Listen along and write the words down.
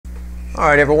All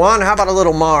right, everyone, how about a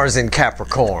little Mars in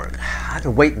Capricorn? I've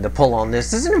been waiting to pull on this.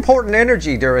 This is an important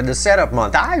energy during the setup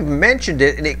month. I mentioned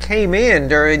it, and it came in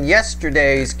during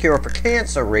yesterday's Cure for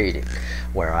Cancer reading,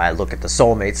 where I look at the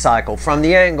soulmate cycle from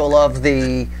the angle of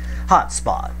the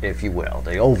hotspot, if you will,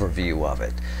 the overview of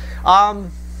it.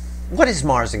 What is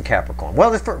Mars in Capricorn?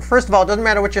 Well, first of all, it doesn't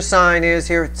matter what your sign is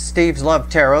here at Steve's Love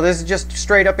Tarot. This is just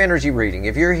straight up energy reading.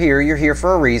 If you're here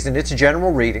for a reason. It's a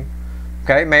general reading.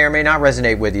 Okay, may or may not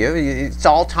resonate with you. It's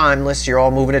all timeless. You're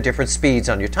all moving at different speeds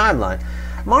on your timeline.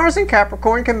 Mars in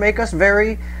Capricorn can make us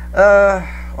very,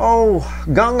 gung-ho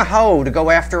to go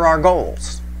after our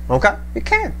goals. Okay, it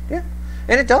can, yeah.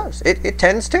 And it does. It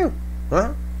tends to.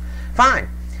 Fine.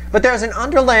 But there's an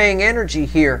underlying energy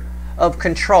here of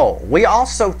control. We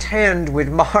also tend with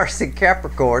Mars in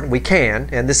Capricorn, we can,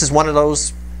 and this is one of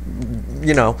those,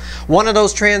 you know, one of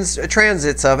those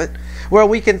transits of it, where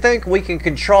we can think we can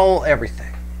control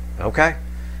everything, okay?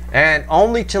 And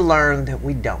only to learn that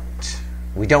we don't.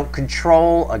 We don't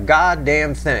control a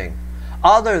goddamn thing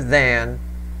other than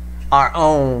our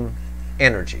own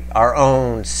energy, our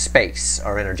own space,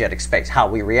 our energetic space, how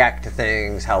we react to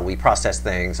things, how we process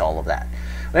things, all of that.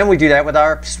 And we do that with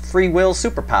our free will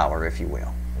superpower, if you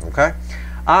will, okay?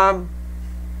 I'm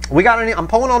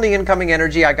pulling on the incoming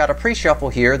energy. I got a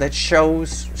pre-shuffle here that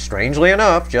shows, strangely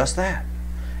enough, just that.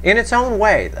 In its own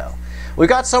way, though. We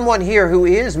got someone here who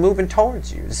is moving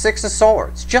towards you. The Six of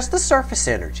Swords. Just the surface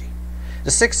energy.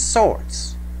 The Six of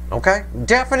Swords. Okay?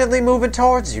 Definitely moving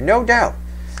towards you, no doubt.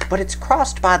 But it's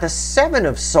crossed by the Seven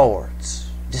of Swords.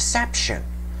 Deception.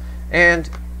 And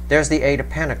there's the Eight of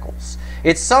Pentacles.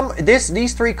 It's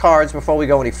these three cards, before we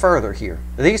go any further here,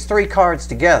 these three cards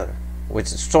together,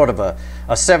 which is sort of a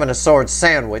Seven of Swords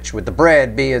sandwich, with the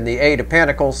bread being the Eight of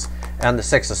Pentacles and the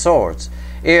Six of Swords,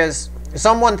 is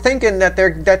someone thinking that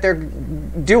they're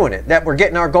doing it, that we're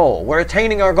getting our goal, we're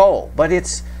attaining our goal, but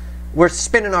we're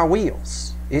spinning our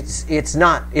wheels. It's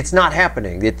not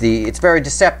happening. It's very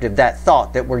deceptive, that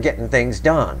thought that we're getting things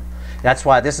done. That's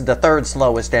why this is the third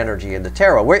slowest energy in the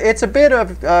tarot, where it's a bit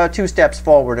of 2 steps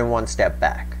forward and 1 step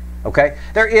back. Okay,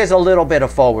 there is a little bit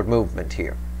of forward movement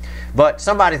here, but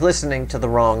somebody's listening to the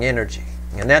wrong energy,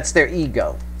 and that's their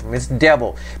ego. It's the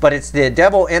devil, but it's the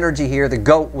devil energy here, the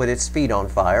goat with its feet on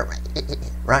fire,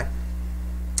 right?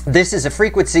 This is a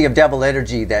frequency of devil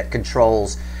energy that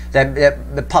controls,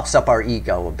 that puffs up our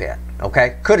ego a bit,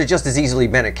 okay? Could have just as easily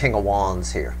been a King of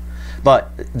Wands here,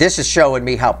 but this is showing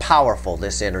me how powerful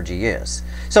this energy is.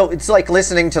 So it's like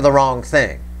listening to the wrong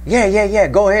thing. Yeah,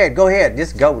 go ahead.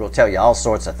 This goat will tell you all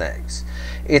sorts of things.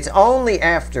 It's only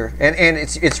after, and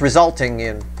it's resulting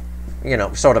in, you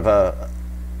know, sort of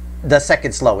the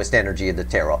second slowest energy of the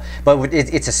tarot. But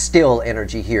it's a still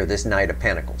energy here, this Knight of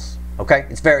Pentacles. Okay?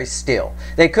 It's very still.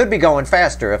 They could be going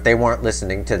faster if they weren't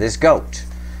listening to this goat.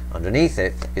 Underneath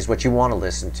it is what you want to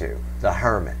listen to, the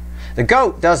Hermit. The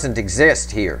goat doesn't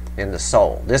exist here in the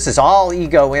soul. This is all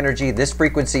ego energy. This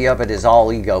frequency of it is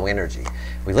all ego energy.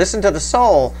 We listen to the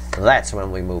soul, that's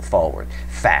when we move forward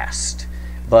fast.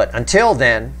 But until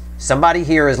then, somebody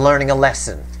here is learning a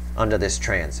lesson under this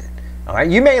transit. All right,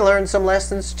 you may learn some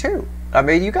lessons too. I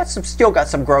mean, you still got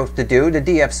some growth to do. The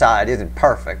DF side isn't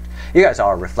perfect. You guys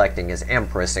are reflecting as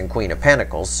Empress and Queen of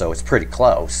Pentacles, so it's pretty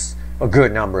close. A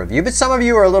good number of you, but some of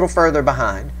you are a little further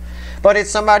behind. But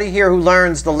it's somebody here who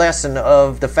learns the lesson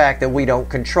of the fact that we don't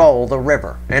control the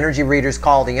river. Energy readers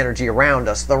call the energy around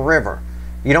us the river.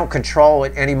 You don't control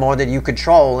it any more than you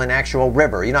control an actual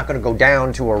river. You're not going to go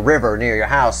down to a river near your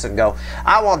house and go,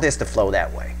 I want this to flow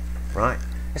that way, right?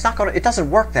 It's not going to, it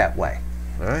doesn't work that way,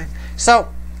 all right? So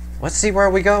let's see where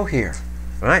we go here,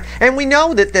 all right? And we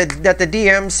know that the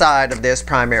DM side of this,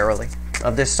 primarily,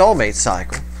 of this soulmate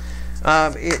cycle,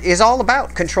 is all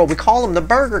about control. We call them the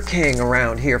Burger King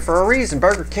around here for a reason.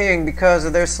 Burger King, because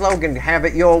of their slogan, have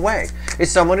it your way.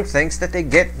 It's someone who thinks that they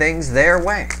get things their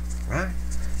way, right?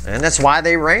 And that's why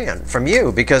they ran from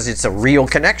you, because it's a real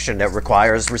connection that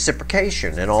requires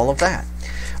reciprocation and all of that.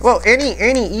 Well,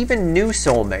 any even new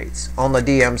soulmates on the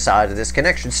DM side of this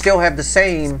connection still have the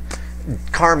same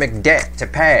karmic debt to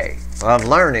pay of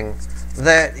learning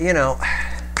that, you know,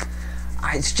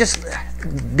 it's just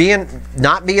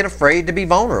not being afraid to be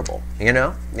vulnerable, you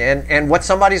know. And what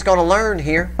somebody's going to learn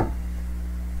here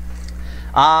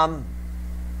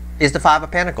is the Five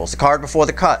of Pentacles, the card before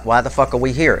the cut. Why the fuck are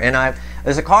we here? And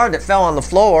there's a card that fell on the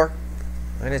floor,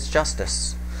 and it's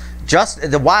Justice.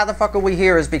 Why the fuck are we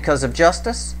here is because of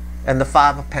Justice and the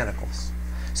Five of Pentacles.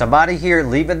 Somebody here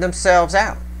leaving themselves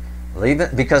out.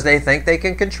 Because they think they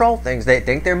can control things. They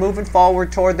think they're moving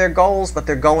forward toward their goals, but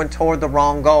they're going toward the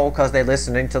wrong goal because they're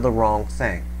listening to the wrong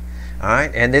thing. All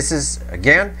right, and this is,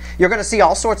 again, you're going to see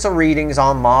all sorts of readings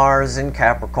on Mars and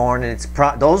Capricorn, and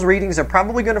those readings are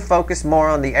probably going to focus more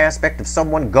on the aspect of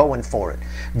someone going for it,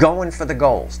 going for the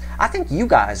goals. I think you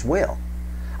guys will.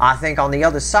 I think on the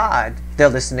other side, they're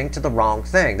listening to the wrong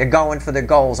thing. They're going for their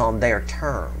goals on their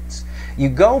terms. You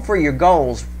go for your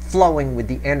goals flowing with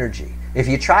the energy. If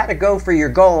you try to go for your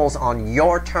goals on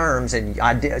your terms, and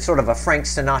I did sort of a Frank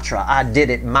Sinatra, I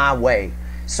did it my way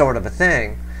sort of a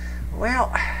thing,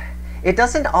 well, it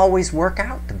doesn't always work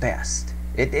out the best.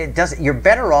 It doesn't. You're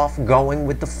better off going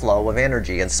with the flow of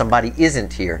energy, and somebody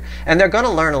isn't here, and they're going to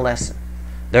learn a lesson.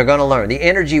 They're going to learn. The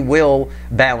energy will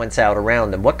balance out around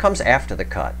them. What comes after the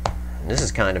cut? And this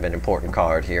is kind of an important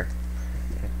card here.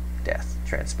 Death,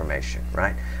 transformation,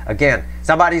 right? Again,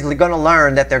 somebody's going to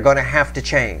learn that they're going to have to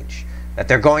change, that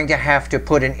they're going to have to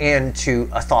put an end to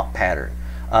a thought pattern.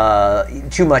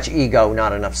 Too much ego,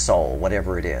 not enough soul,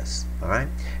 whatever it is. All right,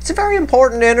 it's a very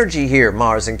important energy here,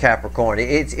 Mars and Capricorn.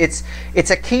 It's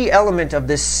a key element of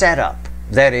this setup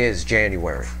that is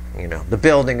January. You know, the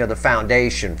building of the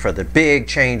foundation for the big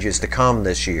changes to come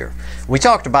this year. We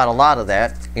talked about a lot of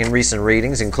that in recent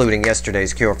readings, including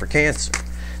yesterday's Cure for Cancer.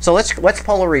 So let's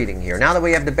pull a reading here. Now that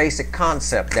we have the basic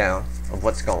concept down of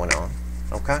what's going on,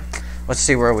 okay? Let's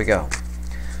see where we go.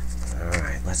 All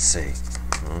right, let's see.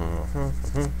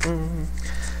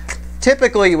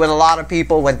 Typically, with a lot of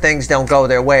people, when things don't go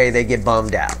their way, they get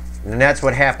bummed out. And that's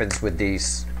what happens with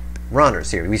these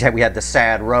runners here. We had the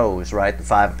sad rose, right? The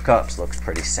Five of Cups looks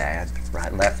pretty sad,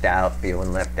 right? Left out,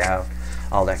 feeling left out,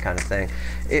 all that kind of thing.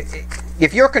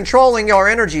 If you're controlling your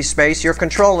energy space, you're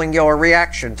controlling your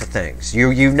reaction to things.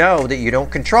 You know that you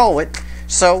don't control it,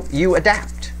 so you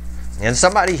adapt. And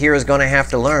somebody here is going to have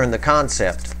to learn the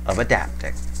concept of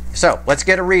adapting. So, let's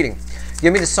get a reading.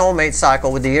 Give me the soulmate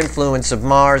cycle with the influence of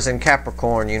Mars and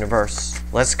Capricorn universe.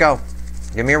 Let's go.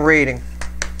 Give me a reading.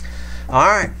 All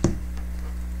right.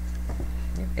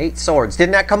 8 swords.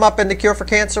 Didn't that come up in the Cure for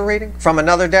Cancer reading from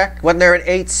another deck? Wasn't there an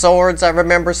 8 swords, I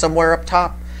remember, somewhere up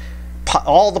top?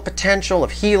 All the potential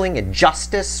of healing and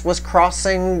justice was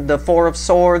crossing the 4 of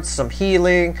swords, some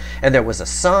healing, and there was a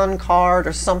sun card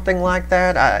or something like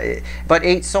that. But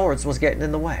 8 swords was getting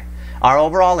in the way. Our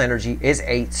overall energy is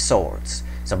 8 swords.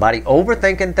 Somebody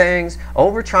overthinking things,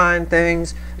 over trying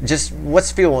things, just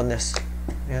what's fueling this?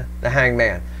 Yeah, the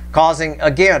Hangman. Causing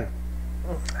them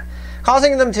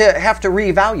to have to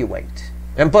reevaluate.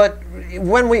 But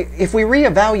if we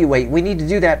reevaluate, we need to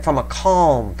do that from a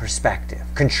calm perspective,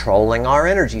 controlling our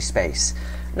energy space,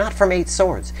 not from 8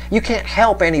 swords. You can't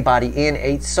help anybody in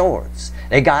 8 swords.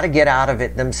 They got to get out of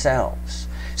it themselves.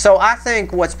 So I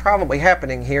think what's probably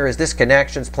happening here is this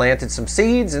connection's planted some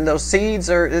seeds, and those seeds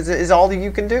is all that you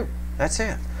can do. That's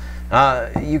it.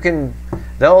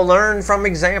 They'll learn from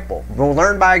example. We'll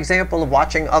learn by example of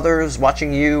watching others,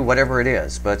 watching you, whatever it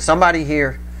is. But somebody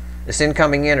here, this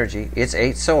incoming energy, it's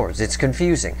 8 swords. It's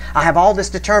confusing. I have all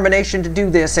this determination to do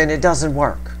this, and it doesn't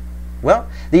work. Well,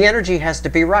 the energy has to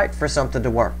be right for something to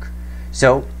work.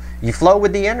 So you flow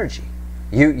with the energy.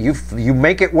 You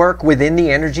make it work within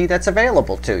the energy that's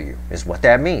available to you, is what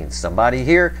that means. Somebody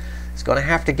here is going to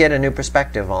have to get a new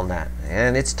perspective on that.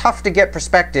 And it's tough to get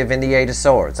perspective in the 8 of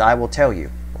swords, I will tell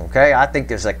you. Okay, I think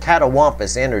there's a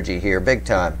catawampus energy here, big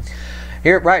time.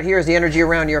 Right here is the energy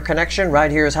around your connection. Right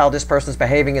here is how this person's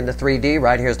behaving in the 3D.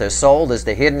 Right here is their soul. There's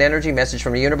the hidden energy, message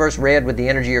from the universe, red with the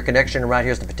energy of your connection. And right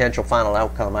here is the potential final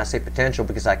outcome. I say potential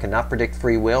because I cannot predict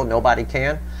free will. Nobody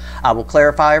can. I will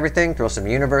clarify everything, throw some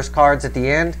universe cards at the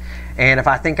end. And if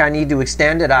I think I need to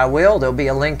extend it, I will. There'll be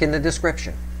a link in the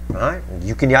description. All right?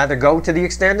 You can either go to the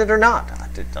extended or not.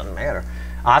 It doesn't matter.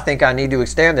 I think I need to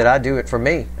extend it. I do it for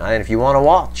me. And if you want to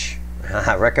watch,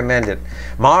 I recommend it.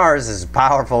 Mars is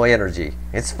powerful energy.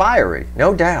 It's fiery,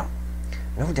 no doubt.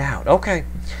 No doubt. Okay.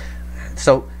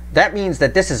 So that means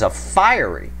that this is a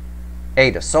fiery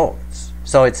 8 of swords.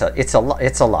 So it's a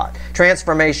lot.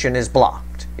 Transformation is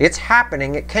blocked. It's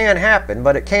happening. It can happen,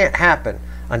 but it can't happen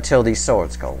until these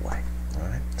swords go away. All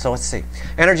right. So let's see.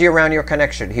 Energy around your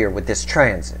connection here with this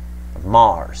transit of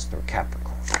Mars through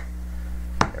Capricorn.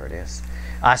 There it is.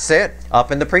 I said,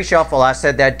 up in the pre-shuffle, I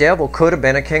said that devil could have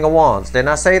been a King of Wands. Didn't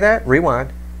I say that?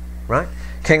 Rewind. Right?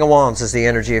 King of Wands is the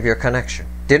energy of your connection.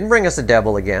 Didn't bring us a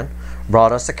devil again.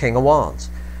 Brought us a King of Wands.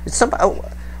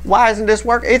 Why isn't this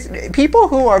working? It's people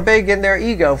who are big in their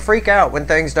ego freak out when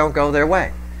things don't go their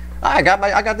way. I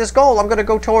got this goal. I'm going to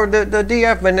go toward the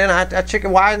DF, and then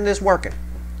why isn't this working?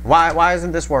 Why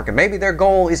isn't this working? Maybe their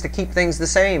goal is to keep things the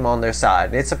same on their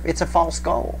side. It's a false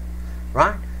goal,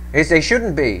 right? They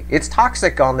shouldn't be. It's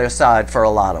toxic on their side for a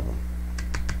lot of them.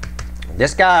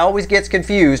 This guy always gets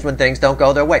confused when things don't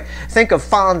go their way. Think of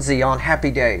Fonzie on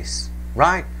Happy Days,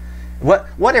 right?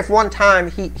 What if one time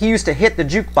he used to hit the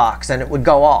jukebox and it would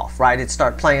go off, right? It'd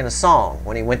start playing a song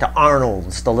when he went to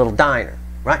Arnold's, the little diner,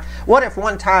 right? What if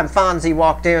one time Fonzie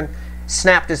walked in,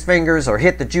 snapped his fingers or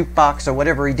hit the jukebox or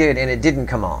whatever he did and it didn't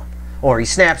come on? Or he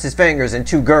snaps his fingers and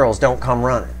two girls don't come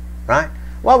running, right?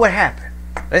 What would happen?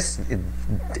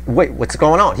 Wait, what's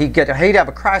going on? He'd have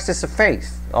a crisis of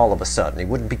faith all of a sudden. He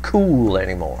wouldn't be cool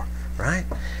anymore, right?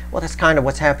 Well, that's kind of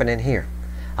what's happening here.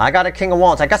 I got a King of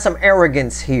Wands. I got some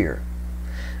arrogance here.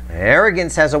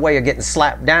 Arrogance has a way of getting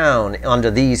slapped down under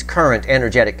these current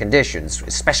energetic conditions,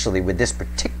 especially with this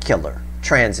particular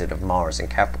transit of Mars and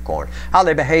Capricorn. How are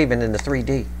they behaving in the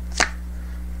 3D?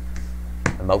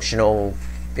 Emotional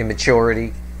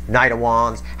immaturity, Knight of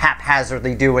Wands,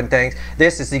 haphazardly doing things.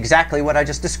 This is exactly what I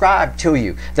just described to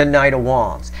you. The Knight of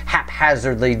Wands,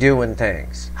 haphazardly doing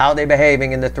things. How are they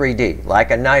behaving in the 3D?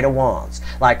 Like a Knight of Wands,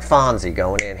 like Fonzie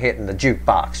going in, hitting the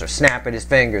jukebox or snapping his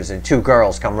fingers and two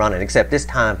girls come running, except this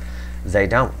time they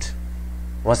don't.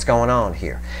 What's going on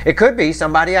here? It could be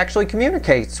somebody actually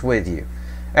communicates with you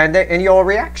and your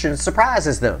reaction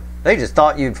surprises them. They just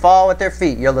thought you'd fall at their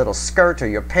feet. Your little skirt or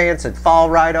your pants would fall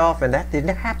right off, and that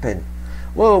didn't happen.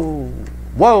 Whoa,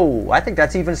 whoa. I think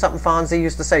that's even something Fonzie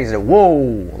used to say. He said,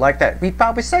 whoa, like that. He'd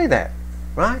probably say that,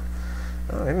 right?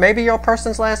 Maybe your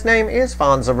person's last name is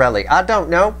Fonzarelli. I don't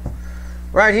know.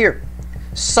 Right here,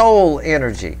 soul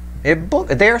energy.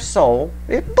 Their soul,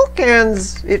 it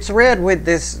bookends. It's read with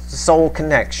this soul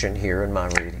connection here in my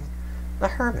reading. The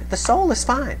Hermit. The soul is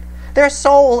fine. Their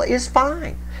soul is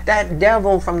fine. That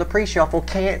devil from the pre-shuffle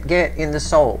can't get in the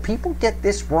soul. People get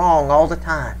this wrong all the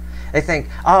time. They think,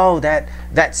 oh,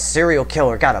 that serial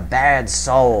killer got a bad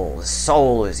soul. His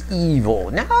soul is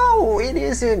evil. No, it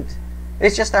isn't.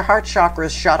 It's just their heart chakra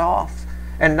is shut off.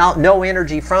 And no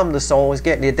energy from the soul is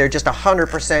getting it. They're just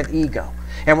 100% ego.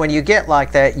 And when you get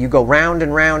like that, you go round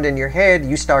and round in your head.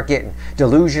 You start getting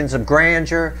delusions of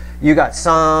grandeur. You got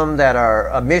some that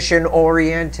are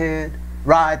mission-oriented.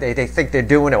 Right? They think they're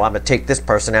doing it. Oh, I'm going to take this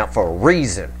person out for a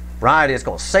reason. Right? It's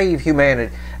going to save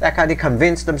humanity. That kind of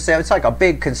convince themselves. It's like a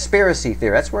big conspiracy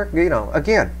theory. That's where,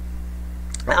 again,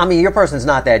 I mean, your person's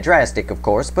not that drastic, of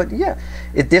course, but yeah,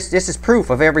 this is proof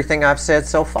of everything I've said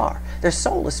so far. Their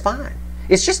soul is fine.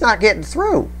 It's just not getting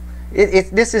through.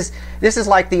 This is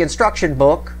like the instruction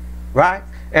book, right?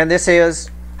 And this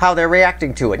is how they're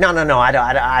reacting to it. No, I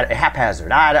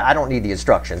haphazard. I don't need the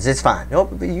instructions. It's fine.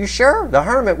 Nope, you sure? The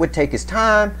Hermit would take his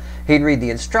time. He'd read the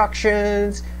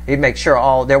instructions. He'd make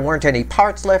sure there weren't any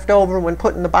parts left over when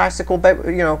putting the bicycle,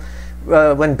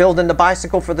 when building the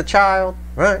bicycle for the child,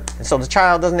 right? And so the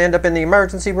child doesn't end up in the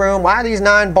emergency room. Why are these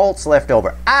 9 bolts left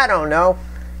over? I don't know.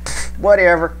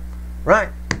 Whatever, right?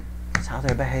 That's how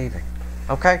they're behaving,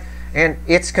 okay? And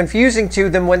it's confusing to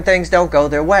them when things don't go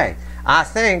their way. I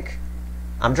think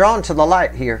I'm drawn to the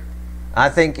light here. I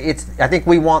think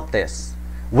we want this.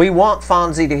 We want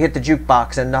Fonzie to hit the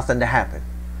jukebox and nothing to happen.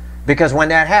 Because when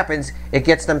that happens, it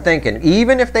gets them thinking.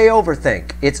 Even if they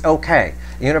overthink, it's okay.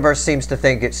 The universe seems to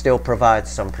think it still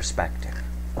provides some perspective.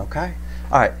 Okay?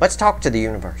 All right, let's talk to the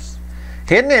universe.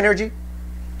 Hidden energy,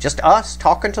 just us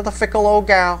talking to the fickle old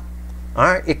gal. All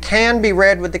right, it can be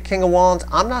read with the King of Wands.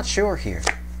 I'm not sure here.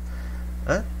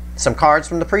 Huh? Some cards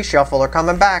from the pre-shuffle are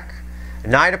coming back.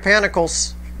 Knight of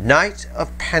Pentacles. Knight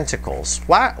of Pentacles.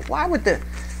 Why would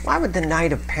the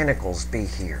Knight of Pentacles be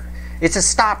here? It's a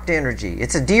stopped energy.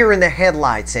 It's a deer in the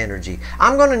headlights energy.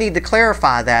 I'm going to need to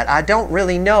clarify that. I don't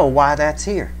really know why that's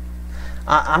here.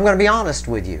 I'm going to be honest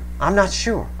with you. I'm not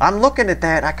sure. I'm looking at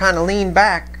that. I kind of lean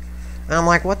back and I'm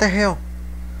like, what the hell?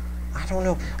 I don't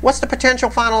know. What's the potential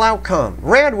final outcome?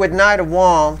 Red with Knight of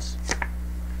Wands,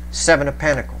 7 of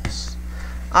Pentacles.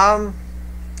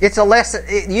 It's a lesson.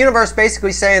 The universe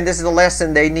basically saying this is a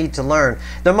lesson they need to learn.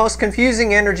 The most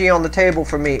confusing energy on the table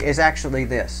for me is actually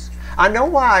this. I know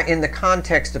why in the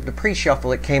context of the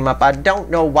pre-shuffle it came up. I don't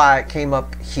know why it came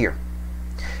up here.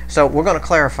 So we're going to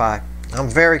clarify. I'm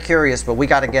very curious, but we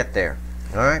got to get there.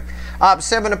 All right.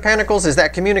 7 of Pentacles, is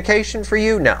that communication for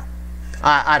you? No.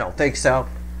 I don't think so.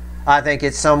 I think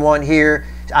it's someone here.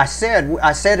 I said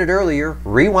it earlier.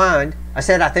 Rewind. I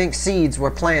said I think seeds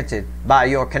were planted by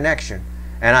your connection.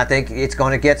 And I think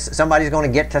somebody's going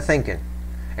to get to thinking.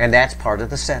 And that's part of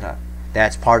the setup.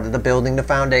 That's part of the building the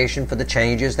foundation for the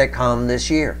changes that come this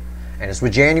year. And it's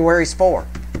what January's for.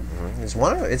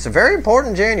 It's a very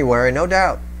important January, no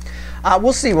doubt.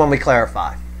 We'll see when we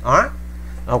clarify. All right?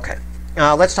 Okay.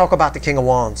 Let's talk about the King of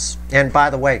Wands. And by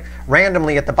the way,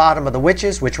 randomly at the bottom of the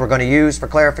Witches, which we're going to use for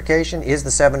clarification, is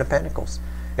the 7 of Pentacles.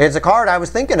 It's a card I was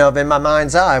thinking of in my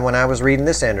mind's eye when I was reading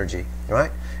this energy.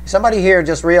 Right? Somebody here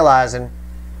just realizing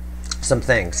some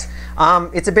things.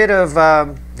 It's a bit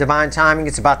of divine timing.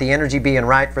 It's about the energy being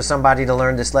right for somebody to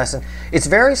learn this lesson. It's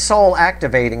very soul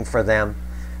activating for them,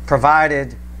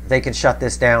 provided they can shut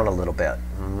this down a little bit.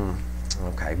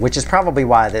 Okay, which is probably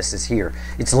why this is here.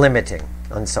 It's limiting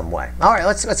in some way. All right,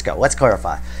 let's go. Let's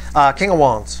clarify. King of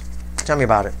Wands. Tell me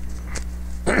about it.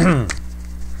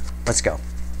 Let's go.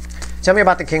 Tell me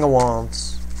about the King of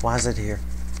Wands. Why is it here?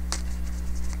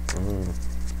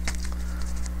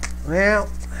 Well,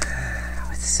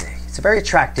 let's see. It's a very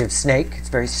attractive snake. It's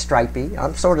very stripy.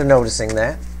 I'm sort of noticing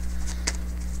that.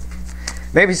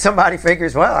 Maybe somebody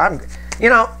figures, well,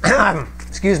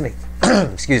 excuse me.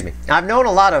 Excuse me. I've known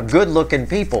a lot of good-looking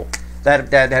people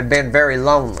that have been very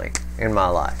lonely in my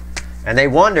life, and they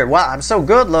wonder, well, I'm so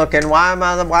good-looking. Why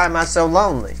am I so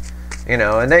lonely? You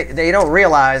know, and they don't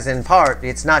realize, in part,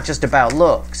 it's not just about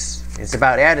looks. It's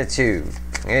about attitude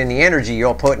and the energy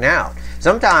you're putting out.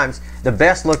 Sometimes the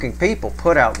best-looking people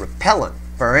put out repellent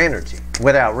for energy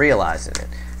without realizing it.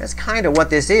 That's kind of what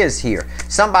this is here.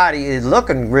 Somebody is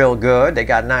looking real good. They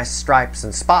got nice stripes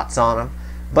and spots on them.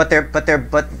 But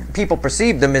people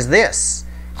perceive them as this,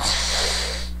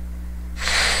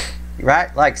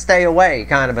 right? Like stay away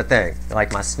kind of a thing.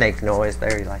 Like my snake noise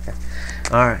there, you like that?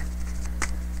 All right.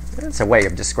 That's a way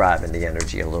of describing the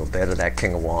energy a little bit of that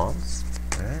King of Wands.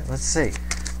 All right, let's see.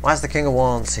 Why is the King of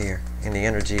Wands here in the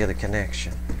energy of the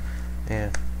connection?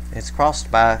 Yeah, it's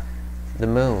crossed by the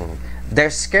moon. They're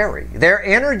scary. Their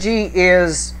energy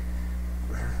is,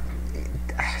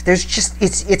 there's just,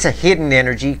 it's a hidden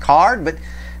energy card, but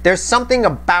there's something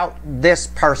about this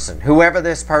person, whoever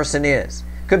this person is.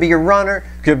 Could be your runner,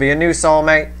 could be a new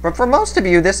soulmate. But for most of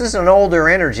you, this is an older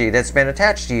energy that's been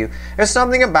attached to you. There's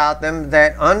something about them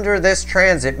that under this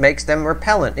transit makes them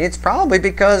repellent. It's probably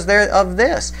because they're of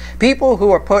this. People who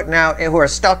are putting out, who are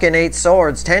stuck in 8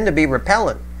 swords tend to be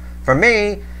repellent. For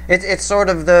me, it's sort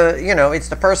of the, you know, it's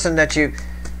the person that you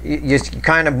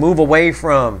kind of move away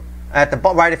from. At the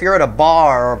right, if you're at a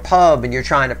bar or a pub and you're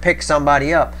trying to pick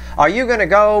somebody up, are you going to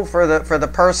go for the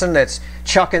person that's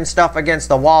chucking stuff against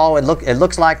the wall? It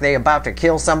looks like they're about to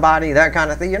kill somebody, that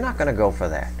kind of thing. You're not going to go for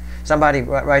that. Somebody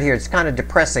right here, it's kind of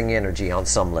depressing energy on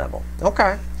some level.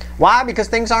 Okay, why? Because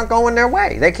things aren't going their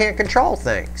way. They can't control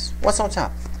things. What's on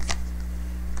top?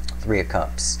 3 of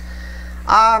Cups.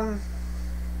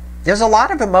 There's a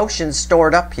lot of emotions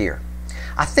stored up here.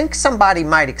 I think somebody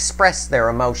might express their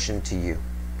emotion to you.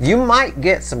 You might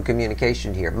get some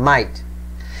communication here, might.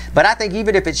 But I think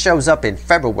even if it shows up in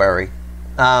February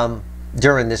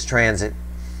during this transit,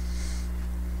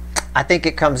 I think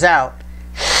it comes out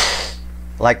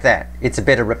like that. It's a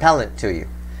bit of repellent to you.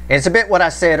 And it's a bit what I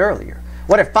said earlier.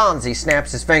 What if Fonzie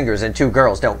snaps his fingers and 2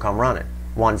 girls don't come running?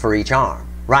 1 for each arm,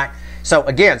 right? So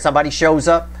again, somebody shows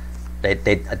up,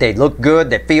 they look good,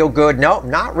 they feel good. No,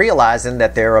 not realizing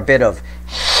that they're a bit of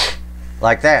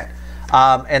like that.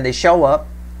 And they show up,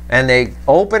 and they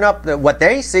open up, what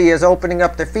they see is opening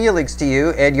up their feelings to you,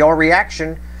 and your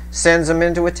reaction sends them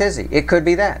into a tizzy. It could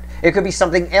be that. It could be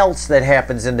something else that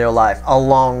happens in their life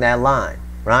along that line,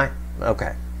 right?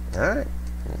 Okay. All right.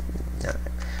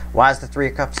 Why is the 3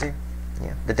 of Cups here?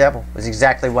 Yeah, the devil is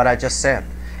exactly what I just said.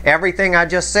 Everything I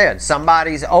just said.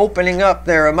 Somebody's opening up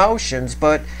their emotions,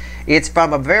 but it's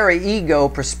from a very ego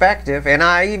perspective. And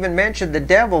I even mentioned the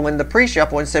devil in the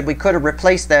pre-shuffle and said we could have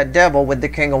replaced that devil with the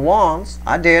King of Wands.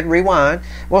 I did. Rewind.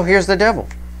 Well, here's the devil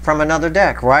from another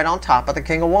deck right on top of the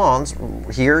King of Wands.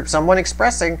 Here, someone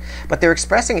expressing, but they're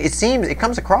expressing, it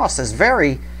comes across as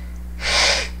very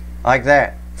like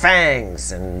that.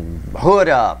 Fangs and hood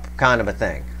up kind of a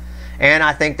thing. And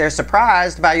I think they're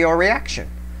surprised by your reaction.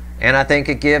 And I think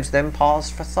it gives them pause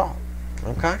for thought.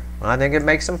 Okay? I think it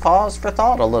makes them pause for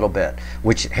thought a little bit,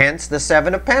 which hence the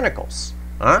 7 of Pentacles.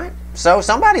 All right? So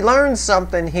somebody learns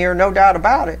something here, no doubt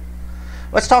about it.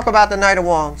 Let's talk about the Knight of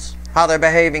Wands, how they're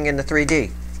behaving in the 3D.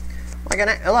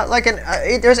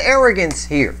 There's arrogance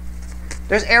here.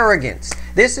 There's arrogance.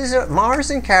 This is Mars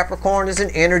in Capricorn is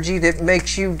an energy that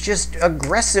makes you just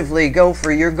aggressively go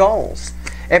for your goals.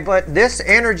 But this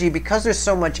energy, because there's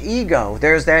so much ego,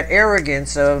 there's that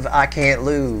arrogance of I can't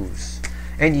lose.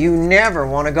 And you never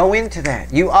want to go into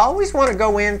that. You always want to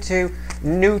go into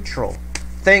neutral,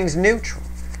 things neutral.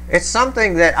 It's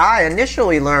something that I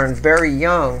initially learned very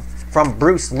young from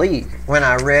Bruce Lee when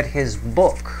I read his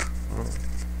book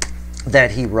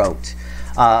that he wrote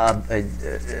about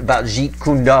Jeet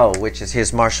Kune Do, which is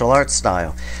his martial arts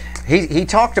style. He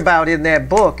talked about in that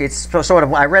book, it's sort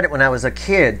of, I read it when I was a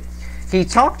kid, he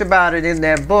talked about it in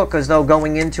that book as though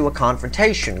going into a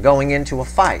confrontation, going into a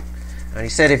fight. And he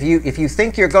said if you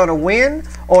think you're going to win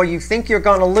or you think you're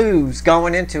going to lose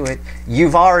going into it,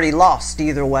 you've already lost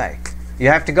either way. You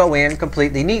have to go in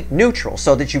completely neutral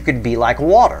so that you can be like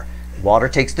water. Water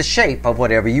takes the shape of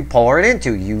whatever you pour it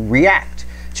into. You react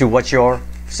to what your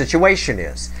situation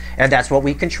is. And that's what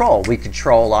we control. We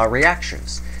control our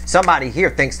reactions. Somebody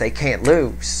here thinks they can't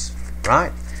lose,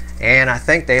 right? And I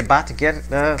think they're about to get,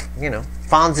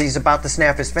 Fonzie's about to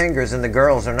snap his fingers and the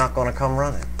girls are not going to come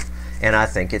running. And I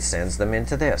think it sends them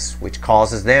into this, which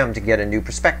causes them to get a new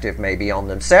perspective maybe on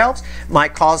themselves.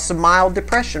 Might cause some mild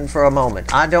depression for a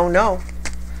moment. I don't know.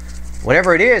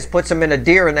 Whatever it is, puts them in a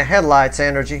deer in the headlights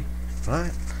energy.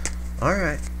 Right? All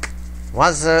right.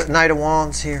 Why's the Knight of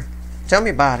Wands here? Tell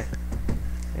me about it.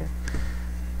 Yeah.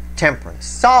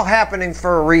 Temperance. It's all happening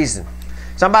for a reason.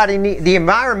 The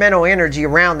environmental energy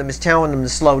around them is telling them to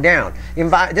slow down.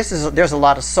 There's a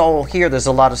lot of soul here. There's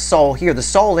a lot of soul here. The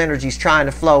soul energy is trying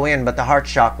to flow in, but the heart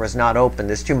chakra is not open.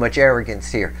 There's too much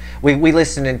arrogance here. We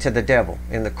listening to the devil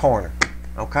in the corner.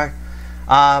 Okay?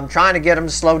 Trying to get them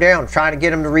to slow down. Trying to get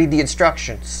them to read the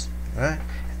instructions. All right?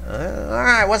 All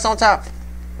right, what's on top?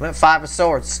 Five of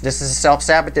Swords. This is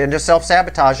self-sabotage. They're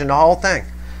self-sabotaging the whole thing.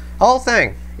 Whole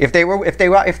thing. If they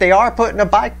are putting a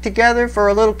bike together for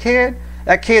a little kid,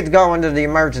 that kid's going to the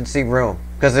emergency room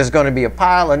because there's going to be a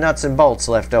pile of nuts and bolts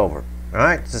left over. All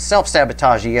right? It's a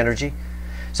self-sabotagey energy.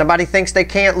 Somebody thinks they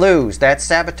can't lose. That's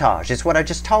sabotage. It's what I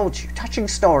just told you. Touching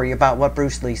story about what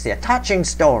Bruce Lee said. Touching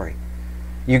story.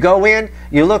 You go in,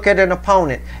 you look at an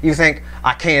opponent, you think,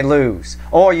 I can't lose.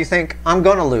 Or you think, I'm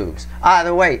going to lose.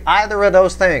 Either way, either of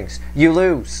those things, you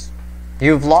lose.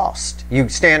 You've lost. You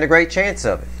stand a great chance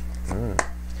of it. All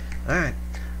right.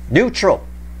 Neutral.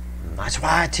 That's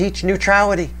why I teach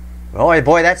neutrality. Boy,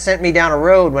 that sent me down a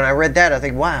road. When I read that, I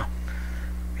think, wow,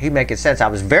 he's making sense. I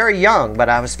was very young, but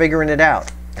I was figuring it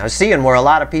out. I was seeing where a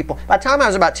lot of people, by the time I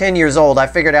was about 10 years old, I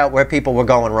figured out where people were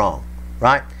going wrong,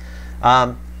 right?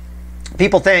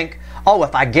 People think, oh,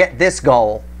 if I get this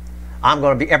goal,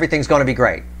 everything's going to be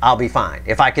great. I'll be fine.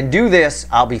 If I can do this,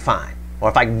 I'll be fine. Or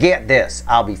if I get this,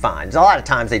 I'll be fine. A lot of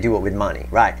times they do it with money,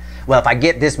 right? Well, if I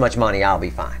get this much money, I'll be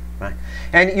fine, right?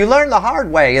 And you learn the hard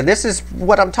way, and this is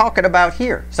what I'm talking about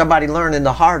here. Somebody learning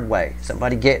the hard way.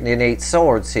 Somebody getting in 8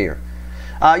 swords here.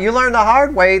 You learn the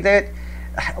hard way that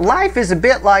life is a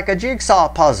bit like a jigsaw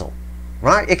puzzle,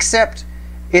 right? Except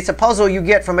it's a puzzle you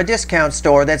get from a discount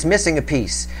store that's missing a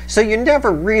piece. So it's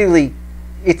never really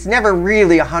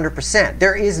 100%.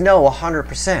 There is no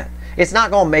 100%. It's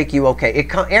not going to make you okay.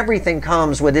 Everything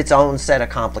comes with its own set of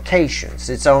complications,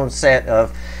 its own set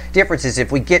of differences.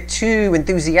 If we get too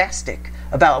enthusiastic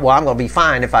about, well, I'm going to be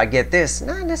fine if I get this,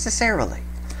 not necessarily.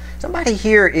 Somebody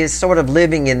here is sort of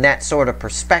living in that sort of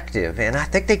perspective, and I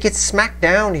think they get smacked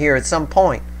down here at some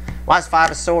point. Why is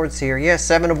 5 of Swords here? Yes,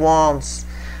 7 of Wands.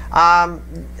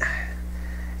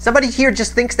 Somebody here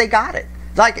just thinks they got it.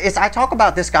 I talk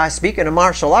about this guy, speaking of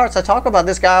martial arts, I talk about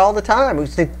this guy all the time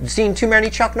who's seen too many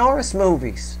Chuck Norris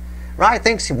movies, right?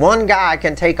 Thinks one guy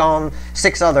can take on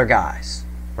 6 other guys,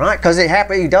 right? Because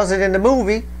he does it in the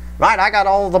movie, right? I got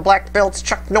all the black belts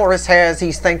Chuck Norris has,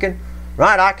 he's thinking,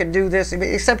 right? I can do this.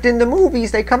 Except in the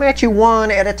movies, they come at you one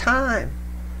at a time,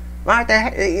 right?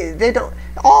 They don't.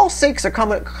 All 6 are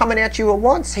coming at you at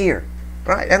once here,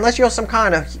 right? Unless you're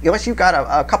unless you've got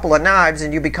a couple of knives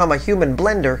and you become a human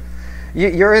blender,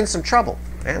 you're in some trouble.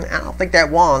 And I don't think that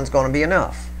wand's going to be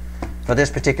enough for this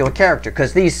particular character,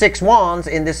 because these 6 wands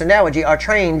in this analogy are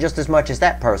trained just as much as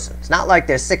that person. It's not like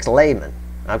there's 6 laymen,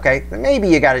 okay? Maybe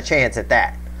you got a chance at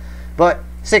that. But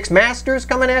 6 masters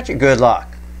coming at you, good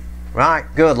luck, right?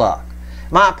 Good luck.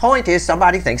 My point is,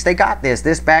 somebody thinks they got this.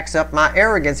 This backs up my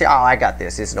arrogance. Oh, I got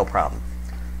this. It's no problem.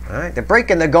 All right? They're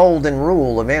breaking the golden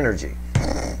rule of energy.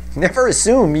 Never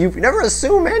assume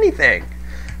anything.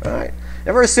 All right?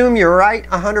 Never assume you're right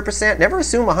 100%. Never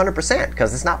assume 100%,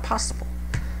 because it's not possible.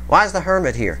 Why is the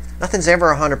Hermit here? Nothing's ever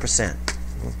 100%.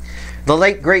 The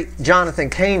late, great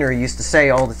Jonathan Cainer used to say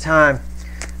all the time,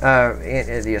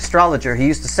 the astrologer, he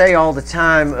used to say all the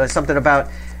time something about,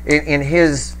 in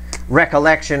his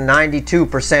recollection,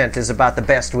 92% is about the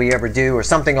best we ever do, or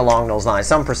something along those lines,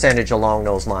 some percentage along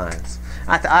those lines.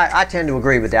 I tend to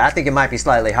agree with that. I think it might be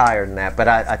slightly higher than that, but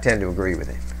I tend to agree with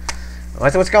it.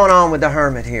 What's going on with the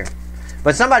Hermit here?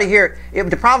 But somebody here,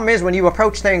 the problem is when you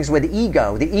approach things with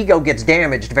ego, the ego gets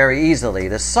damaged very easily.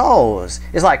 The soul is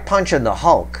like punching the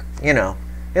Hulk, you know.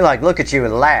 They like look at you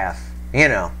and laugh, you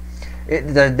know.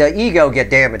 The ego get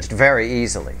damaged very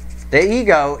easily. The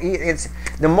ego,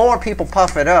 the more people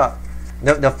puff it up,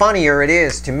 the funnier it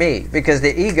is to me, because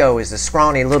the ego is a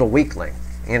scrawny little weakling,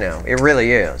 you know. It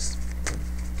really is.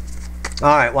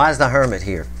 All right, why is the Hermit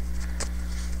here?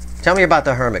 Tell me about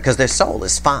the Hermit, because their soul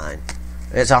is fine.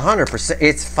 It's 100%.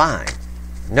 It's fine.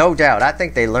 No doubt. I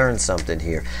think they learned something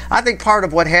here. I think part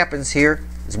of what happens here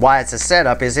is why it's a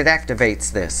setup is it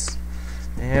activates this.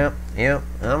 Yep,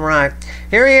 I'm right.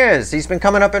 Here he is. He's been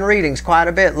coming up in readings quite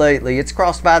a bit lately. It's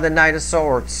crossed by the Knight of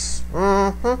Swords.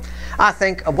 I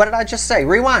think, what did I just say?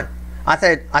 Rewind. I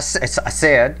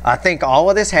said, I think all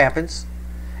of this happens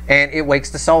and it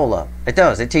wakes the soul up. It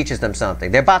does. It teaches them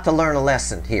something. They're about to learn a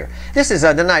lesson here. This is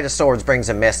the Knight of Swords brings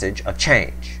a message of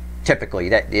change. Typically,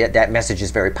 that message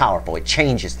is very powerful. It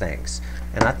changes things.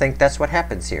 And I think that's what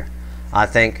happens here. I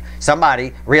think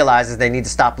somebody realizes they need to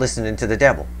stop listening to the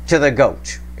devil, to the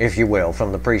goat, if you will,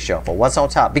 from the pre-shuffle. What's on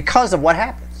top? Because of what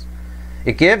happens.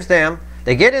 It gives them,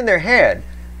 they get in their head,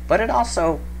 but it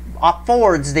also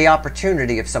affords the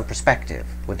opportunity of some perspective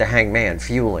with the Hangman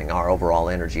fueling our overall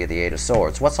energy of the Eight of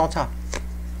Swords. What's on top?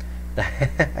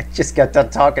 I just got done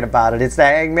talking about it. It's the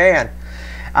Hangman.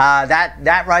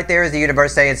 That right there is the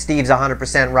universe saying Steve's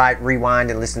 100% right. Rewind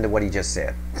and listen to what he just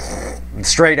said.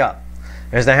 Straight up.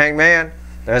 There's the Hangman.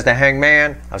 There's the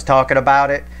Hangman. I was talking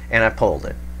about it and I pulled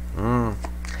it.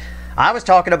 I was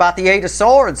talking about the Eight of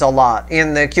Swords a lot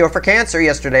in the Cure for Cancer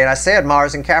yesterday, and I said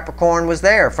Mars and Capricorn was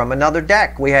there. From another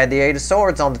deck, we had the Eight of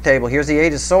Swords on the table. Here's the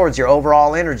Eight of Swords, your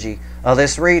overall energy of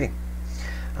this reading.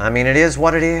 I mean, it is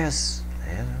what it is.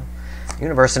 You know,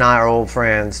 universe and I are old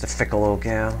friends. The fickle old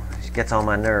gal. She gets on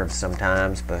my nerves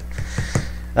sometimes, but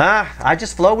I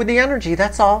just flow with the energy,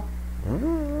 that's all.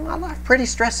 My life pretty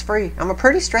stress-free. I'm a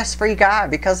pretty stress-free guy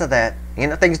because of that. You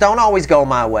know, things don't always go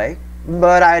my way,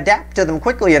 but I adapt to them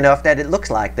quickly enough that it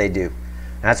looks like they do.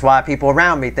 That's why people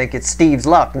around me think it's Steve's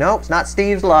luck. No, it's not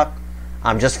Steve's luck.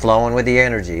 I'm just flowing with the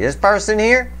energy. This person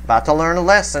here, about to learn a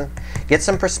lesson. Get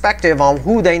some perspective on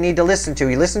who they need to listen to.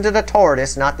 You listen to the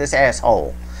tortoise, not this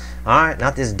asshole. All right,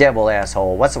 not this devil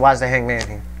asshole. Why is the Hangman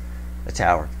here? The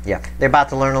Tower. Yeah, they're about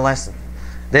to learn a lesson.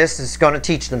 This is going to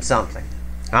teach them something.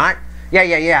 All right?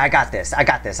 Yeah, I got this.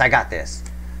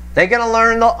 They're going to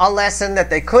learn a lesson that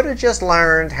they could have just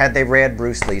learned had they read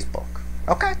Bruce Lee's book.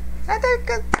 Okay? I think,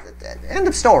 end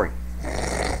of story.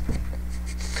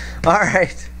 All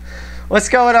right. What's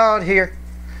going on here?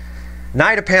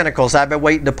 Knight of Pentacles. I've been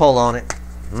waiting to pull on it.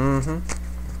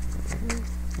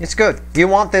 It's good. You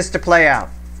want this to play out.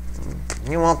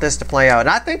 You want this to play out. And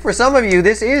I think for some of you,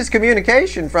 this is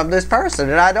communication from this person.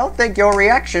 And I don't think your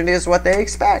reaction is what they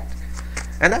expect.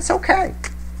 And that's okay.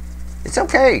 It's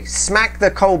okay. Smack the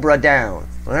cobra down.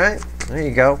 All right? There you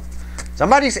go.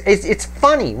 It's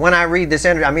funny when I read this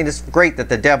energy. I mean, it's great that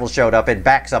the devil showed up. It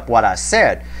backs up what I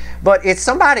said. But it's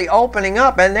somebody opening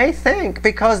up and they think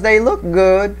because they look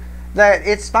good that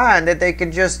it's fine, that they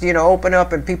can just, you know, open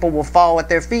up and people will fall at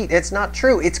their feet. It's not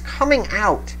true. It's coming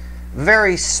out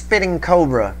very spitting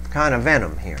cobra kind of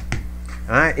venom here.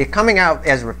 All right? It's coming out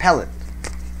as repellent.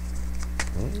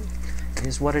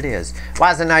 Is what it is.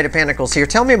 Why is the Knight of Pentacles here?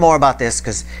 Tell me more about this,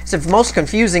 because it's the most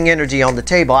confusing energy on the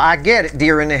table. I get it,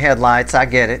 deer in the headlights. I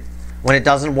get it. When it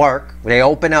doesn't work, when they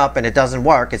open up and it doesn't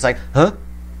work, it's like, huh?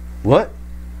 What?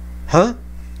 Huh?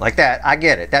 Like that. I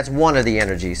get it. That's one of the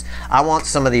energies. I want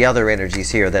some of the other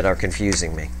energies here that are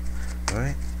confusing me. All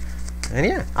right? And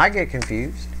yeah, I get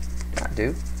confused. I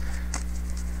do.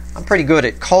 I'm pretty good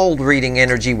at cold reading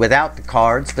energy without the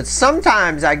cards, but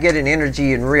sometimes I get an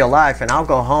energy in real life and I'll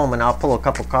go home and I'll pull a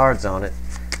couple cards on it.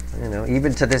 You know,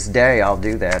 even to this day I'll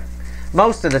do that.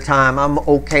 Most of the time I'm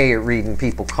okay at reading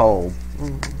people cold.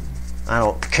 I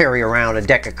don't carry around a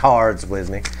deck of cards with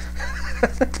me.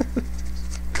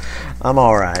 I'm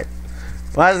alright.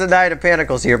 Why is the Knight of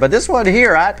Pentacles here? But this one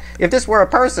here, if this were a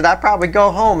person, I'd probably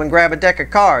go home and grab a deck of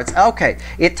cards. Okay,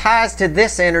 it ties to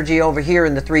this energy over here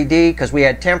in the 3D because we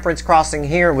had Temperance crossing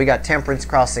here and we got Temperance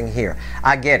crossing here.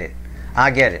 I get it.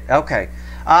 Okay.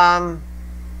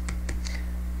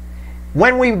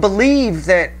 When we believe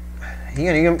that,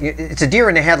 you know, it's a deer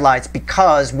in the headlights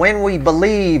because when we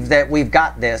believe that we've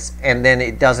got this and then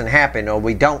it doesn't happen or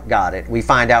we don't got it, we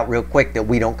find out real quick that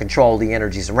we don't control the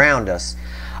energies around us.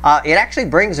 It actually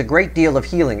brings a great deal of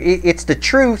healing. It's the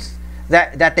truth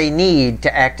that they need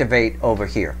to activate over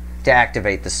here, to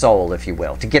activate the soul, if you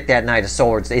will, to get that Knight of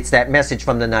Swords. It's that message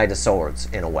from the Knight of Swords,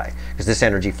 in a way, because this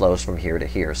energy flows from here to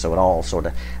here. So it all sort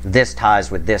of, this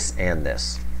ties with this and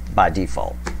this by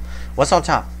default. What's on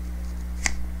top?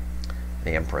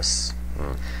 The Empress.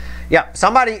 Yeah,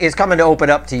 somebody is coming to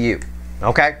open up to you.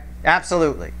 Okay?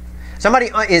 Absolutely. Somebody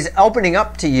is opening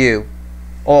up to you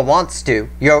or wants to.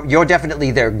 You're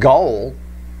definitely their goal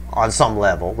on some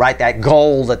level, right? That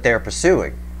goal that they're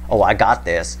pursuing. Oh, I got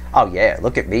this. Oh, yeah,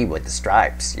 look at me with the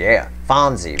stripes. Yeah,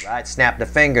 Fonzie, right? Snap the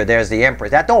finger, there's the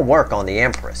Empress. That don't work on the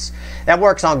Empress. That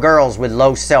works on girls with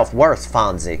low self-worth,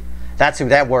 Fonzie. That's who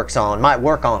that works on. Might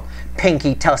work on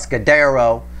Pinky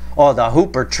Tuscadero or the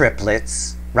Hooper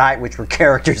triplets, right, which were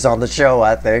characters on the show,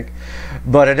 I think.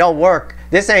 But it don't work.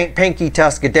 This ain't Pinky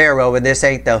Tuscadero, and this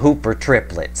ain't the Hooper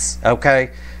triplets,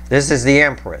 okay? This is the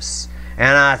Empress.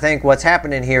 And I think what's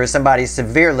happening here is somebody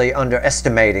severely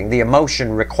underestimating the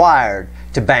emotion required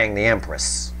to bang the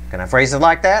Empress. Can I phrase it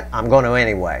like that? I'm going to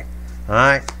anyway. All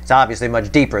right? It's obviously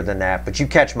much deeper than that, but you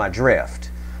catch my drift.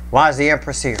 Why is the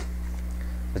Empress here?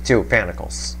 The Two of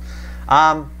Pentacles.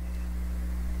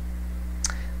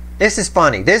 This is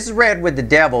funny. This is red with the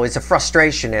Devil. It's a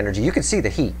frustration energy. You can see the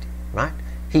heat, right?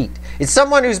 Heat. It's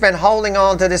someone who's been holding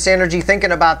on to this energy,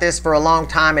 thinking about this for a long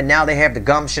time, and now they have the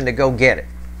gumption to go get it,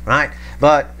 right?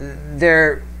 But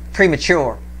they're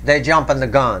premature. They're jumping the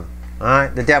gun. All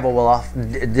right, the devil will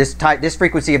often, this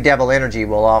frequency of devil energy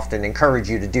will often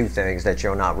encourage you to do things that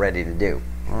you're not ready to do.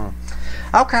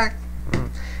 Okay.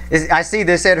 I see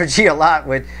this energy a lot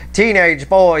with teenage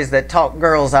boys that talk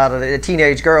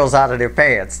teenage girls out of their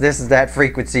pants. This is that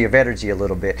frequency of energy a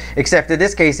little bit, except in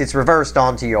this case it's reversed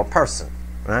onto your person,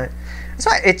 right? So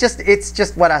it's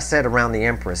just what I said around the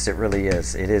Empress. It really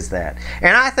is. It is that.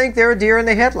 And I think they're a deer in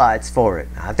the headlights for it.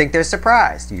 I think they're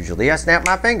surprised. Usually I snap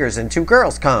my fingers and two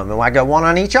girls come and I got one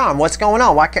on each arm. What's going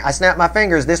on? Why can't I snap my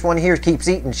fingers? This one here keeps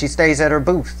eating. She stays at her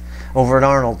booth over at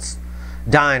Arnold's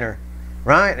Diner.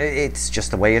 Right? It's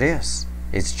just the way it is.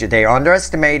 They're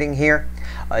underestimating here.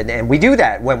 And we do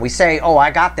that when we say, oh, I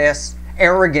got this,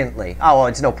 arrogantly. Oh,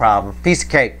 it's no problem. Piece of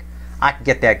cake. I can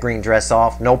get that green dress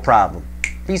off. No problem.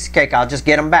 Piece of cake, I'll just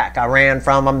get them back. I ran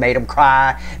from them, made them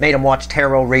cry, made them watch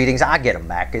tarot readings. I get them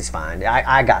back. It's fine.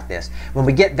 I got this. When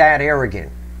we get that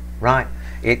arrogant, right,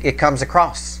 it comes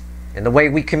across in the way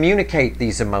we communicate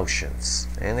these emotions.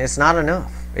 And it's not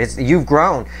enough. You've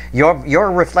grown.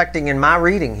 You're reflecting in my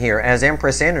reading here as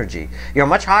Empress energy. You're a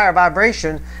much higher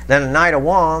vibration than a Knight of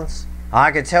Wands.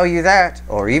 I could tell you that.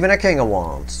 Or even a King of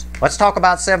Wands. Let's talk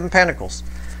about Seven Pentacles.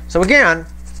 So again,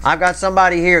 I've got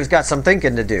somebody here who's got some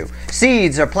thinking to do.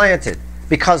 Seeds are planted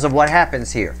because of what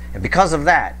happens here. And because of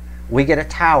that, we get a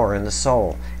tower in the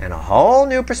soul and a whole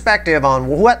new perspective on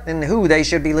what and who they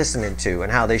should be listening to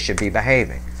and how they should be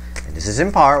behaving. And this is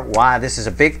in part why this is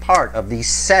a big part of the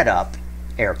setup,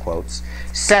 air quotes,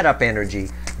 setup energy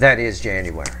that is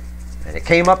January. And it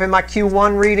came up in my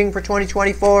Q1 reading for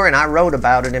 2024, and I wrote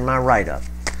about it in my write-up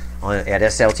at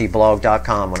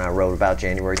sltblog.com when I wrote about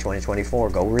January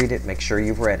 2024. Go read it. Make sure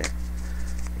you've read it.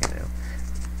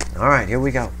 All right, here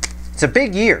we go. It's a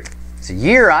big year. It's a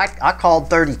year I called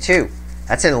 32.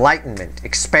 That's enlightenment,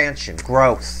 expansion,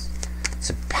 growth. It's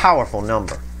a powerful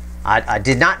number. I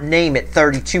did not name it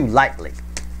 32 lightly.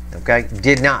 Okay?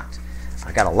 Did not.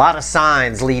 I got a lot of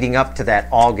signs leading up to that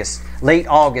August. Late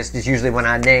August is usually when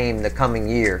I name the coming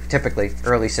year. Typically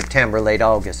early September, late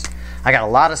August. I got a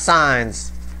lot of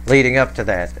signs leading up to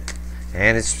that.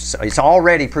 And it's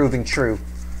already proving true.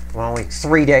 We're only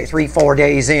 4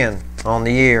 days in on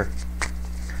the year.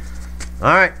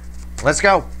 All right, let's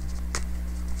go.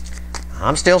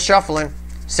 I'm still shuffling.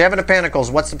 Seven of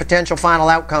Pentacles. What's the potential final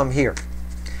outcome here?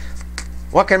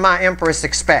 What can my Empress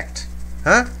expect?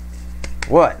 Huh?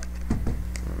 What?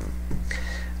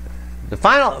 The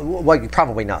final, well,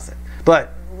 probably nothing.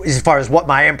 But as far as what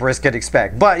my Empress could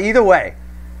expect. But either way,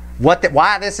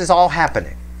 why this is all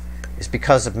happening is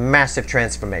because of massive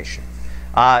transformation.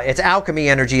 It's alchemy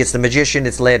energy. It's the magician.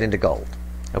 It's led into gold.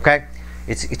 Okay?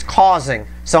 It's causing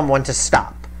someone to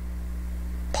stop.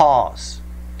 Pause.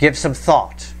 Give some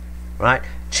thought. Right?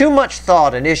 Too much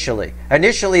thought initially.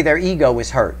 Initially, their ego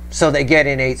is hurt. So they get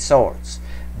in 8 swords.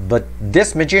 But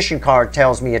this Magician card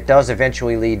tells me it does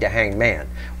eventually lead to Hangman,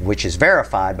 which is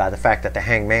verified by the fact that the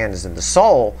Hangman is in the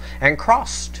soul and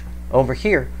crossed over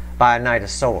here by a Knight of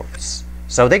Swords.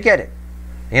 So they get it.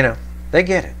 You know, they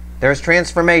get it. There's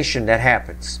transformation that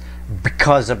happens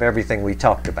because of everything we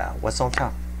talked about. What's on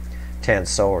top? 10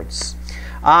 Swords.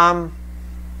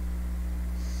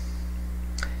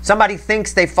 Somebody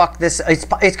thinks they fucked this.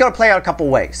 It's going to play out a couple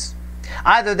ways.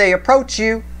 Either they approach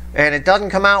you and it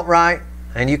doesn't come out right,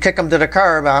 and you kick them to the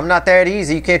curb. I'm not that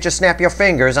easy. You can't just snap your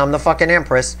fingers. I'm the fucking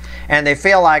Empress. And they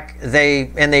feel like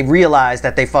they realize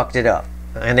that they fucked it up.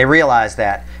 And they realize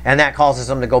that. And that causes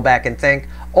them to go back and think.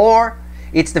 Or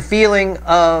it's the feeling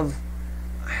of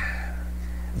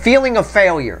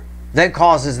failure that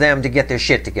causes them to get their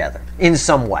shit together in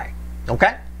some way.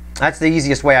 Okay? That's the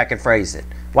easiest way I can phrase it.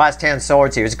 Why is 10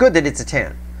 Swords here? It's good that it's a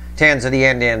 10. 10s are the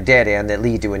end-end, dead-end that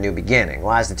lead to a new beginning.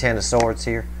 Why is the 10 of Swords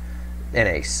here? An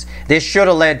ace. This should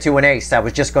have led to an ace. I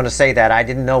was just going to say that. I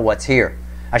didn't know what's here.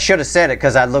 I should have said it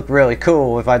because I'd look really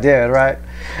cool if I did, right?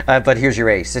 But here's your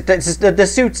ace. The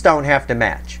suits don't have to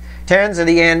match. Tens are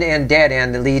the end and dead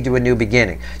end that lead to a new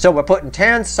beginning. So we're putting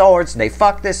 10 swords. They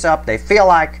fuck this up. They feel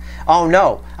like, oh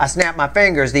no, I snapped my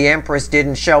fingers. The Empress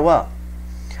didn't show up.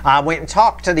 I went and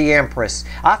talked to the Empress.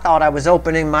 I thought I was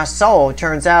opening my soul. It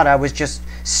turns out I was just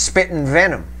spitting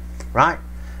venom, right?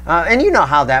 And you know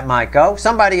how that might go.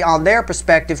 Somebody on their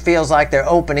perspective feels like they're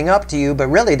opening up to you, but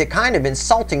really they're kind of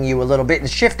insulting you a little bit and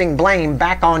shifting blame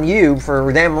back on you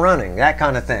for them running, that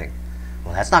kind of thing.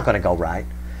 Well, that's not going to go right.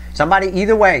 Somebody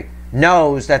either way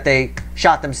knows that they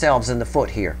shot themselves in the foot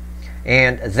here.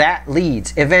 And that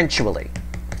leads eventually,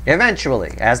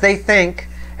 as they think,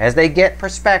 as they get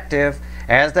perspective,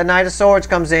 as the Knight of Swords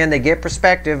comes in, they get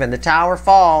perspective and the Tower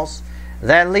falls,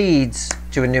 that leads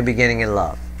to a new beginning in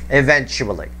love.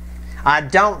 Eventually. I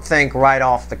don't think right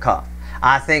off the cuff.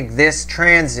 I think this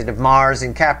transit of Mars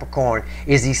in Capricorn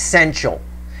is essential.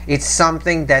 It's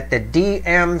something that the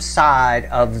DM side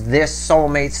of this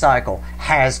soulmate cycle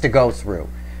has to go through.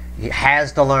 It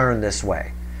has to learn this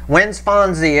way. When's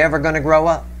Fonzie ever going to grow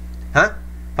up? Huh?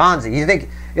 Fonzie, you think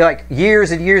like years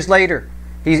and years later,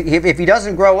 if he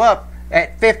doesn't grow up,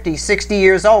 at 50, 60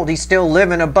 years old, he's still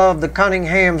living above the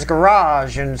Cunningham's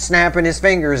garage and snapping his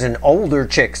fingers, and older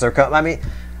chicks are coming. I mean,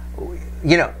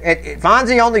 you know,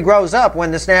 Fonzie only grows up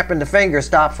when the snapping the finger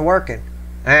stops working.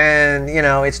 And, you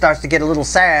know, it starts to get a little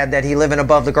sad that he's living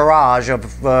above the garage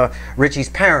of Richie's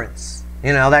parents.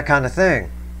 You know, that kind of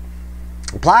thing.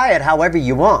 Apply it however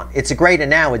you want. It's a great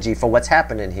analogy for what's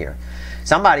happening here.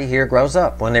 Somebody here grows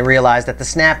up when they realize that the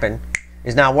snapping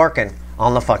is not working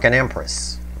on the fucking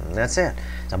Empress. And that's it.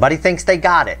 Somebody thinks they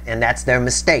got it, and that's their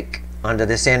mistake under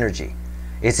this energy.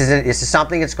 This is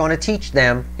something that's going to teach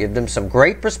them, give them some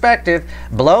great perspective,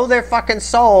 blow their fucking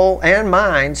soul and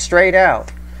mind straight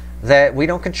out, that we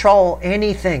don't control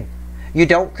anything. You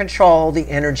don't control the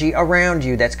energy around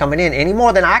you that's coming in any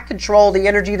more than I control the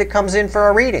energy that comes in for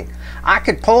a reading. I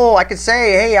could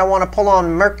say, hey, I want to pull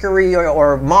on Mercury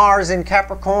or Mars in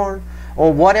Capricorn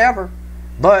or whatever.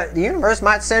 But the universe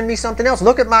might send me something else.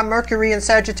 Look at my Mercury and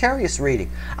Sagittarius reading.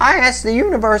 I asked the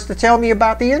universe to tell me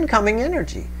about the incoming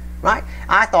energy, right?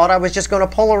 I thought I was just going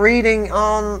to pull a reading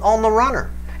on the runner.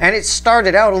 And it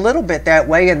started out a little bit that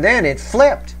way, and then it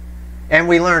flipped. And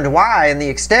we learned why in the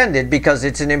extended, because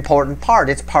it's an important part.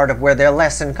 It's part of where their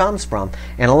lesson comes from.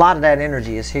 And a lot of that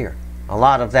energy is here. A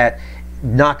lot of that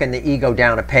knocking the ego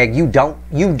down a peg. You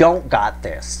don't got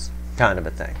this kind of a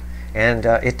thing. And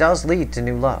it does lead to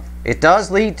new love. It does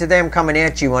lead to them coming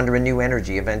at you under a new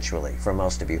energy eventually for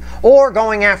most of you. Or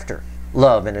going after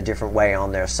love in a different way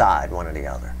on their side, one or the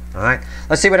other. All right?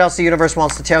 Let's see what else the universe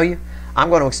wants to tell you. I'm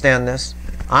going to extend this.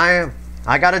 I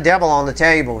got a devil on the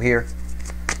table here.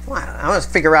 I want to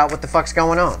figure out what the fuck's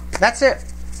going on. That's it.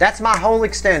 That's my whole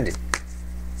extended.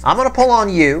 I'm going to pull on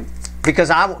you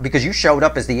because you showed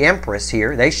up as the Empress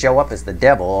here. They show up as the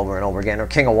devil over and over again, or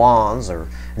King of Wands or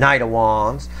Knight of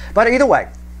Wands. But either way,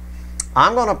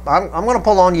 I'm gonna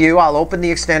pull on you. I'll open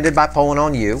the extended by pulling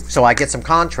on you, so I get some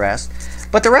contrast.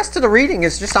 But the rest of the reading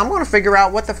is just I'm going to figure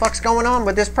out what the fuck's going on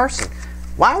with this person.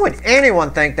 Why would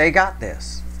anyone think they got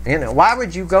this? You know, why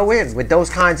would you go in with those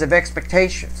kinds of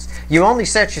expectations? You only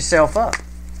set yourself up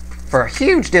for a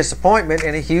huge disappointment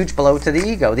and a huge blow to the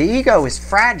ego. The ego is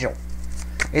fragile.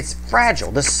 It's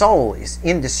fragile. The soul is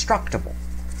indestructible.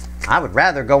 I would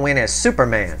rather go in as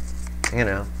Superman, you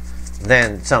know,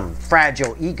 than some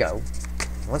fragile ego.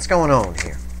 What's going on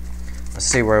here? Let's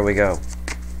see where we go.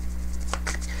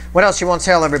 What else you want to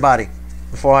tell everybody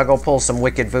before I go pull some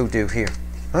wicked voodoo here?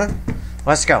 Huh?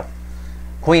 Let's go.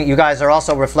 Queen, you guys are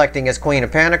also reflecting as Queen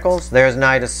of Pentacles. There's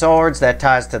Knight of Swords. That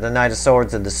ties to the Knight of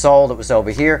Swords and the soul that was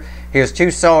over here. Here's two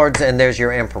swords, and there's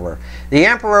your Emperor. The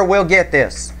Emperor will get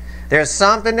this. There's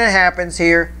something that happens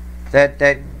here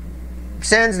that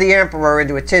sends the Emperor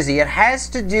into a tizzy. It has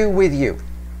to do with you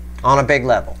on a big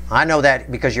level. I know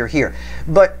that because you're here.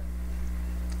 But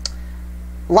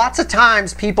lots of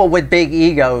times people with big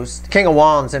egos, King of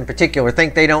Wands in particular,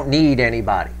 think they don't need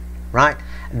anybody, right?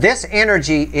 This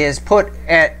energy is put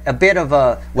at a bit of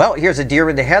a, well, here's a deer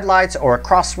in the headlights or a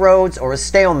crossroads or a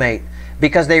stalemate,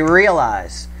 because they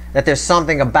realize that there's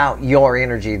something about your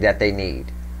energy that they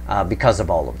need because of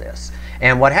all of this.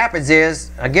 And what happens is,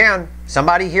 again,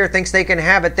 somebody here thinks they can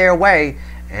have it their way,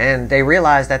 and they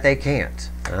realize that they can't.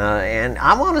 And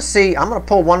I want to see, I'm going to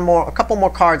pull a couple more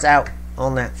cards out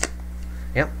on that.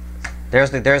 Yep.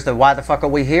 There's the why the fuck are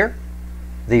we here?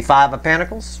 The Five of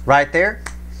Pentacles right there.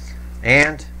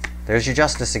 And there's your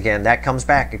Justice again. That comes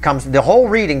back. The whole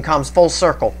reading comes full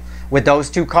circle with those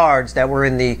two cards that were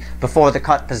in the before the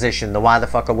cut position. The why the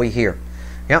fuck are we here?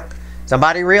 Yep.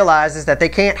 Somebody realizes that they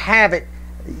can't have it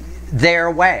their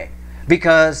way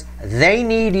because they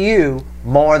need you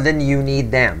more than you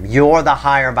need them. You're the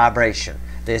higher vibration.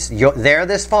 They're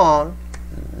this fawn,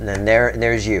 and then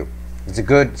there's you. It's a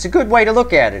good way to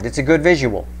look at it. It's a good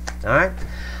visual. All right.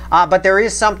 But there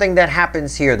is something that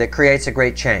happens here that creates a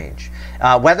great change.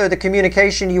 Whether the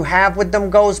communication you have with them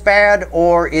goes bad,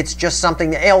 or it's just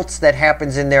something else that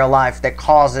happens in their life that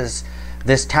causes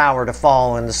this tower to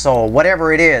fall in the soul.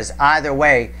 Whatever it is, either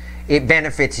way, it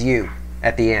benefits you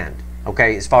at the end,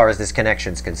 okay, as far as this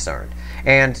connection is concerned.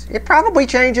 And it probably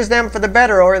changes them for the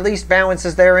better, or at least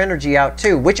balances their energy out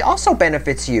too, which also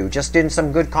benefits you, just in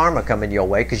some good karma coming your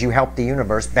way because you help the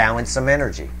universe balance some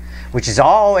energy, which is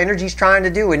all energy's trying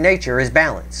to do in nature, is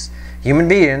balance. Human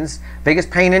beings, biggest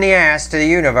pain in the ass to the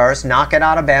universe, knock it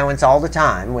out of balance all the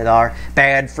time with our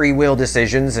bad free will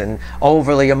decisions and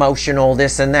overly emotional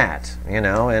this and that, you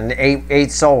know, and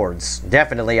eight swords,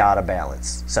 definitely out of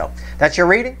balance. So that's your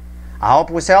reading. I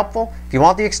hope it was helpful. If you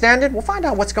want the extended, we'll find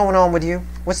out what's going on with you.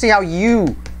 Let's see how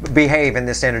you behave in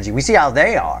this energy. We see how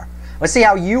they are. Let's see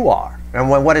how you are and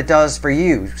what it does for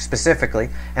you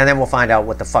specifically, and then we'll find out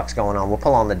what the fuck's going on. We'll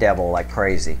pull on the devil like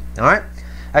crazy. All right?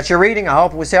 That's your reading. I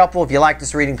hope it was helpful. If you like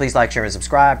this reading, please like, share, and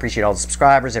subscribe. Appreciate all the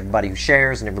subscribers, everybody who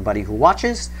shares, and everybody who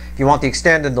watches. If you want the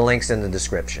extended, the link's in the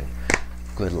description.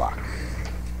 Good luck.